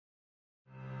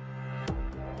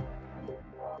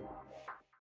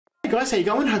guys, how you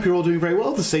going? Hope you're all doing very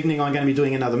well. This evening I'm going to be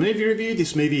doing another movie review.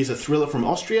 This movie is a thriller from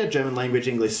Austria, German language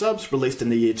English subs, released in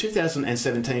the year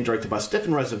 2017, directed by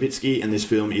Stefan Rosavitsky, and this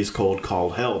film is called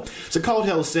Cold Hell. So Cold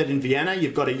Hell is set in Vienna.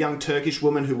 You've got a young Turkish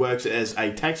woman who works as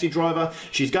a taxi driver.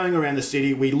 She's going around the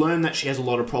city. We learn that she has a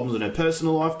lot of problems in her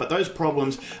personal life, but those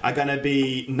problems are going to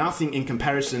be nothing in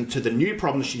comparison to the new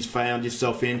problems she's found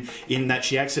herself in that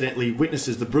she accidentally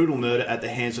witnesses the brutal murder at the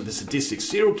hands of a sadistic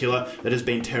serial killer that has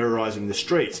been terrorizing the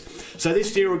streets. So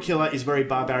this serial killer is very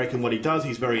barbaric in what he does.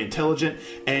 He's very intelligent,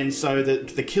 and so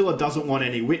the killer doesn't want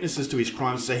any witnesses to his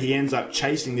crimes, so he ends up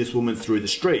chasing this woman through the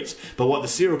streets. But what the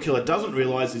serial killer doesn't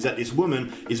realise is that this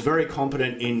woman is very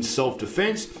competent in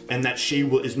self-defense, and that she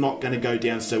is not going to go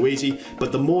down so easy.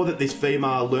 But the more that this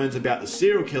female learns about the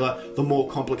serial killer, the more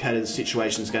complicated the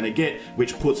situation is going to get,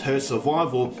 which puts her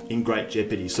survival in great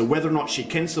jeopardy. So whether or not she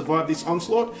can survive this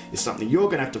onslaught is something you're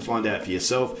going to have to find out for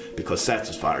yourself, because that's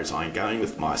as far as I'm going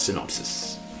with my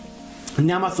synopsis.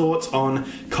 Now my thoughts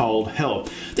on Cold Hell.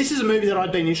 This is a movie that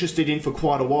I'd been interested in for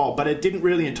quite a while, but it didn't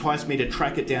really entice me to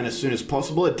track it down as soon as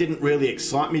possible. It didn't really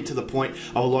excite me to the point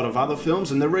of a lot of other films,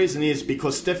 and the reason is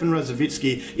because Stefan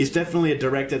Rosavitsky is definitely a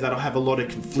director that I have a lot of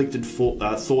conflicted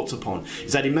thoughts upon.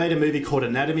 Is that he made a movie called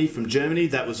Anatomy from Germany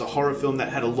that was a horror film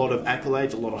that had a lot of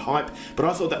accolades, a lot of hype, but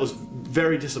I thought that was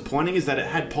very disappointing, is that it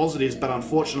had positives, but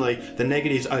unfortunately the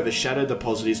negatives overshadowed the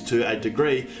positives to a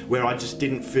degree where I just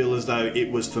didn't feel as though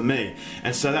it was for me.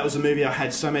 And so that was a movie I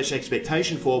had so much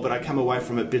expectation for, but I come away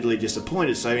from it bitterly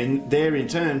disappointed. So in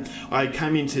turn, I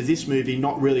came into this movie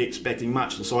not really expecting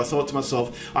much. And so I thought to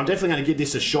myself, I'm definitely going to give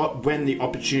this a shot when the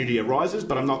opportunity arises,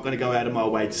 but I'm not going to go out of my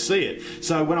way to see it.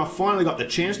 So when I finally got the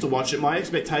chance to watch it, my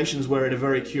expectations were at a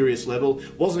very curious level.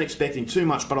 Wasn't expecting too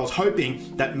much, but I was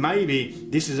hoping that maybe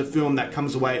this is a film that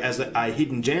comes away as a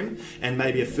hidden gem, and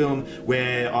maybe a film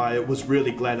where I was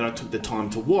really glad that I took the time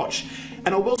to watch.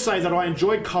 And I will say that I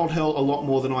enjoyed Cold Hell a lot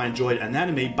more than I enjoyed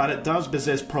Anatomy, but it does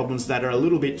possess problems that are a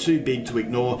little bit too big to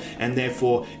ignore, and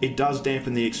therefore it does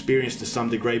dampen the experience to some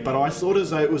degree. But I thought as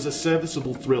though it was a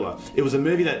serviceable thriller. It was a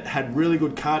movie that had really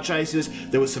good car chases,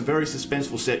 there were some very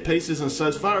suspenseful set pieces, and so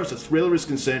as far as the thriller is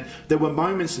concerned, there were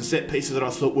moments and set pieces that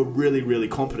I thought were really, really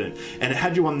competent. And it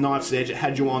had you on knife's edge, it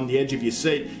had you on the edge of your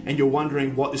seat, and you're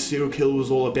wondering what the serial killer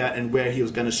was all about and where he was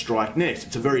going to strike next.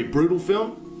 It's a very brutal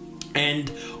film.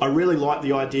 And I really like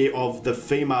the idea of the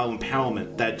female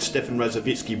empowerment that Stefan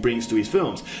Rosavitsky brings to his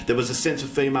films. There was a sense of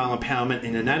female empowerment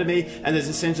in Anatomy, and there's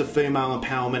a sense of female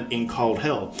empowerment in Cold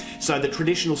Hell. So the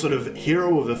traditional sort of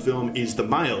hero of a film is the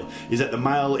male, is that the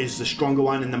male is the stronger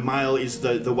one, and the male is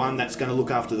the one that's going to look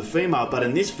after the female. But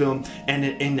in this film, and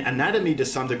in Anatomy to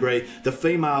some degree, the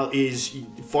female is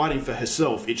fighting for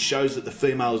herself. It shows that the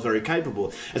female is very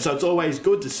capable. And so it's always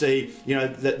good to see, you know,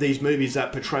 that these movies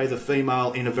that portray the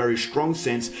female in a very strong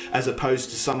sense, as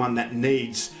opposed to someone that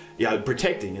needs, you know,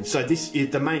 protecting. And so this is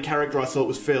the main character. I thought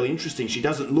was fairly interesting. She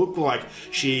doesn't look like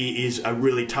she is a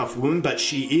really tough woman, but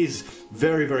she is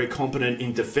very, very competent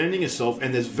in defending herself,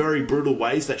 and there's very brutal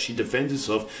ways that she defends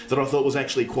herself that I thought was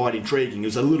actually quite intriguing. It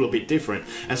was a little bit different,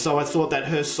 and so I thought that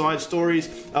her side stories,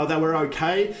 they were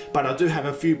okay, but I do have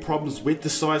a few problems with the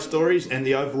side stories and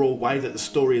the overall way that the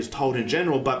story is told in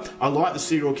general. But I like the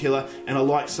serial killer, and I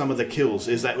like some of the kills.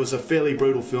 Is that it was a fairly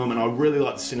brutal film, and I really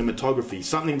like the cinematography.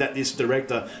 Something that this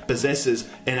director possesses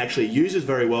and actually uses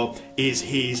very well is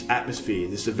his atmosphere.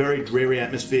 This is a very dreary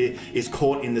atmosphere. It's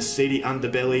caught in the seedy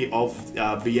underbelly of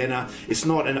Vienna. It's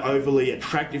not an overly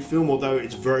attractive film, although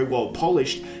it's very well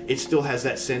polished. It still has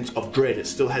that sense of dread. It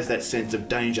still has that sense of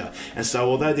danger. And so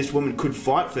although this woman could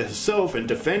fight for herself and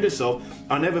defend herself,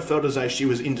 I never felt as though she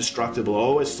was indestructible. I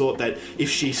always thought that if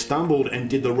she stumbled and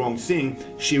did the wrong thing,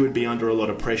 she would be under a lot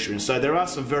of pressure. And so there are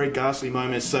some very ghastly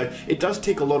moments. So it does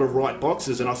tick a lot of right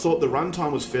boxes, and I thought the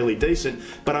runtime was fairly decent,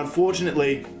 but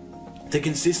unfortunately the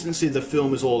consistency of the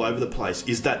film is all over the place.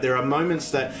 Is that there are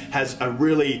moments that has a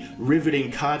really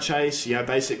riveting car chase, you know,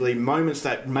 basically moments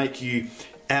that make you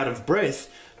out of breath,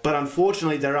 but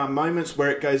unfortunately there are moments where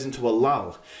it goes into a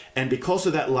lull, and because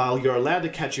of that lull you're allowed to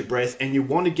catch your breath and you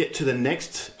want to get to the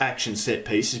next action set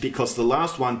pieces, because the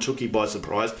last one took you by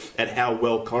surprise at how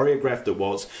well choreographed it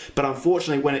was. But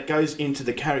unfortunately when it goes into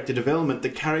the character development, the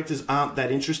characters aren't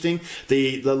that interesting.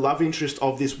 The love interest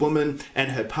of this woman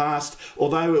and her past,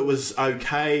 although it was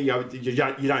okay, you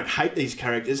don't hate these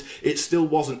characters, it still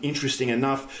wasn't interesting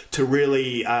enough to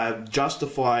really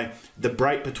justify the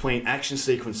break between action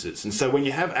sequences. And so when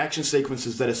you have have action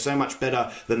sequences that are so much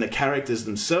better than the characters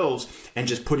themselves and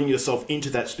just putting yourself into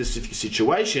that specific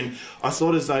situation, I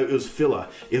thought as though it was filler.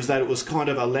 It was that it was kind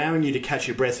of allowing you to catch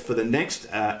your breath for the next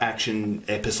action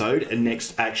episode and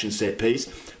next action set piece,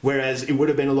 whereas it would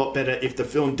have been a lot better if the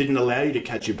film didn't allow you to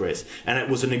catch your breath, and it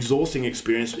was an exhausting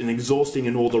experience, and exhausting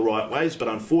in all the right ways. But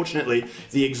unfortunately,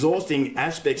 the exhausting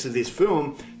aspects of this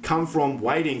film come from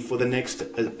waiting for the next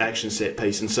action set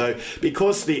piece. And so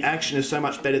because the action is so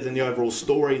much better than the overall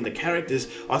story and the characters,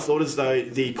 I thought as though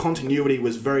the continuity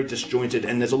was very disjointed,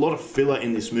 and there's a lot of filler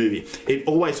in this movie. It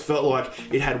always felt like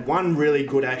it had one really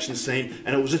good action scene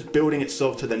and it was just building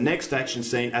itself to the next action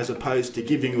scene, as opposed to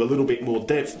giving you a little bit more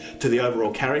depth to the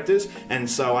overall characters. And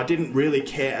so I didn't really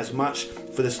care as much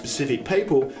for the specific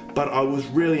people, but I was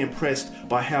really impressed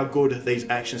by how good these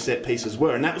action set pieces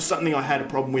were. And that was something I had a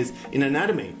problem with in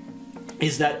Anatomy,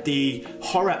 is that the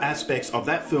horror aspects of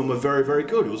that film were very, very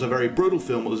good. It was a very brutal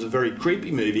film. It was a very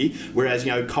creepy movie, whereas,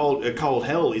 you know, Cold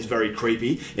Hell is very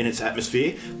creepy in its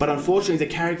atmosphere. But unfortunately,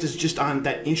 the characters just aren't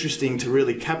that interesting to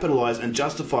really capitalise and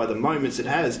justify the moments it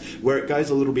has, where it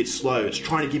goes a little bit slow. It's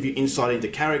trying to give you insight into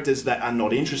characters that are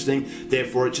not interesting,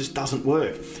 therefore it just doesn't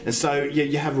work. And so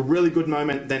you have a really good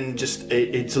moment, then just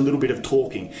it's a little bit of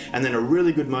talking, and then a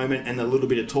really good moment and a little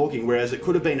bit of talking, whereas it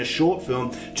could have been a short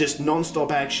film, just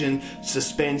non-stop action,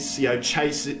 suspense, you know,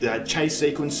 chase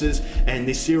sequences, and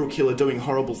this serial killer doing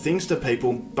horrible things to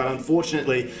people. But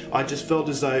unfortunately, I just felt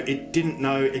as though it didn't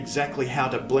know exactly how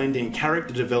to blend in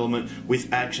character development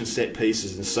with action set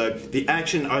pieces, and so the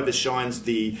action overshines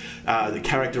the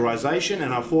characterization,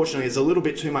 and unfortunately there's a little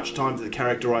bit too much time for the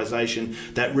characterization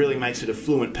that really makes it a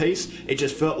fluent piece. It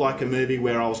just felt like a movie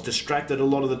where I was distracted a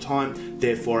lot of the time,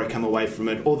 therefore I come away from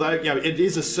it. Although, you know, it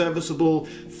is a serviceable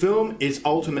film, it's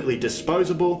ultimately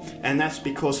disposable, and that's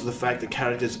because of the fact that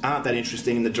characters aren't that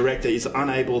interesting, and the director is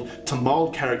unable to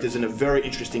mould characters in a very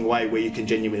interesting way where you can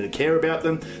genuinely care about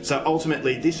them. So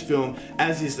ultimately, this film,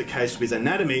 as is the case with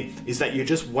Anatomy, is that you're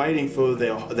just waiting for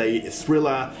the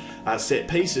thriller set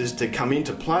pieces to come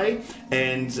into play,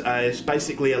 and it's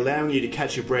basically allowing you to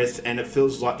catch your breath, and it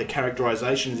feels like the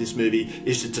characterization of this movie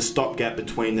is just a stopgap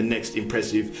between the next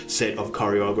impressive set of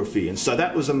choreography. And so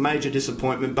that was a major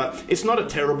disappointment, but it's not a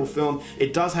terrible film.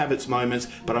 It does have its moments,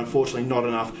 but unfortunately not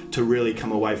enough to really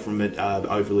come away from it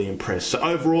overly impressed. So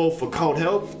overall, for Cold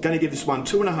Hell, going to give this one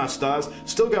 2.5 stars.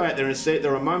 Still go out there and see it.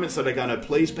 There are moments that are going to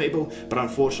please people, but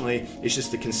unfortunately it's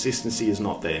just the consistency is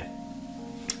not there.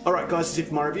 Alright guys, that's it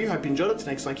for my review. Hope you enjoyed it. Till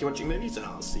next time, keep watching movies, and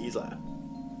I'll see you later.